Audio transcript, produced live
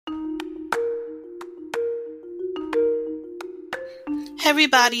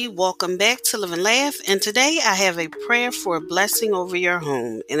everybody, welcome back to Live and Laugh, and today I have a prayer for a blessing over your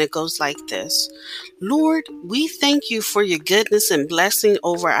home, and it goes like this. Lord, we thank you for your goodness and blessing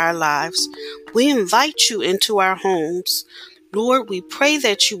over our lives. We invite you into our homes. Lord, we pray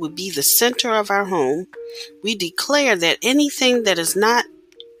that you would be the center of our home. We declare that anything that is not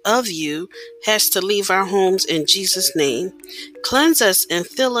of you has to leave our homes in Jesus' name. Cleanse us and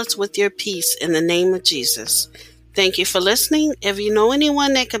fill us with your peace in the name of Jesus. Thank you for listening. If you know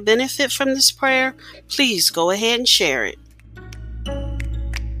anyone that could benefit from this prayer, please go ahead and share it.